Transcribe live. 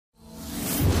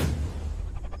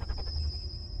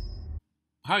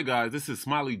Hi guys, this is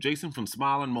Smiley Jason from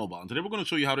Smile and Mobile, and today we're going to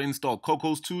show you how to install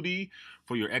cocos2d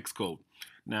for your Xcode.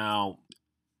 Now,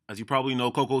 as you probably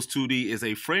know, cocos2d is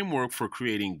a framework for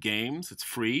creating games. It's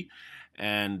free,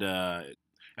 and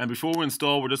before we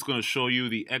install, we're just going to show you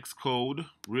the Xcode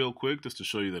real quick, just to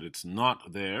show you that it's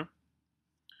not there.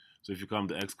 So if you come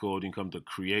to Xcode, you can come to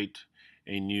create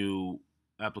a new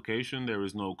application. There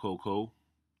is no Coco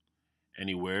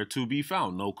anywhere to be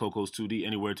found. No cocos2d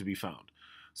anywhere to be found.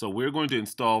 So we're going to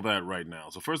install that right now.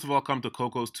 So first of all, come to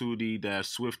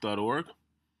cocos2d-swift.org.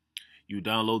 You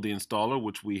download the installer,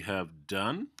 which we have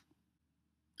done.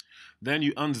 Then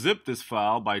you unzip this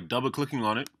file by double-clicking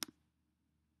on it.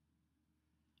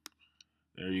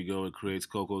 There you go. It creates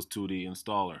cocos2d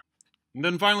installer. And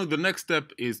then finally, the next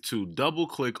step is to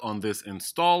double-click on this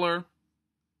installer,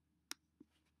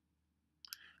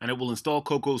 and it will install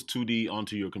cocos2d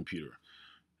onto your computer.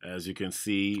 As you can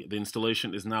see, the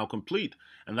installation is now complete,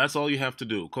 and that's all you have to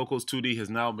do. cocos2d has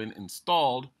now been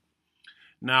installed.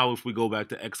 Now if we go back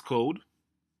to Xcode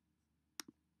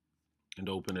and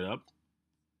open it up,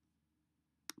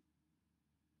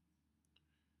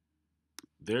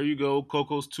 there you go,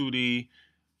 cocos2d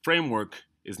framework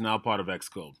is now part of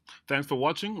Xcode. Thanks for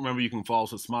watching. Remember, you can follow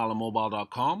us at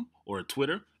smileandmobile.com or at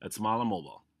Twitter at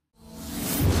smileandmobile.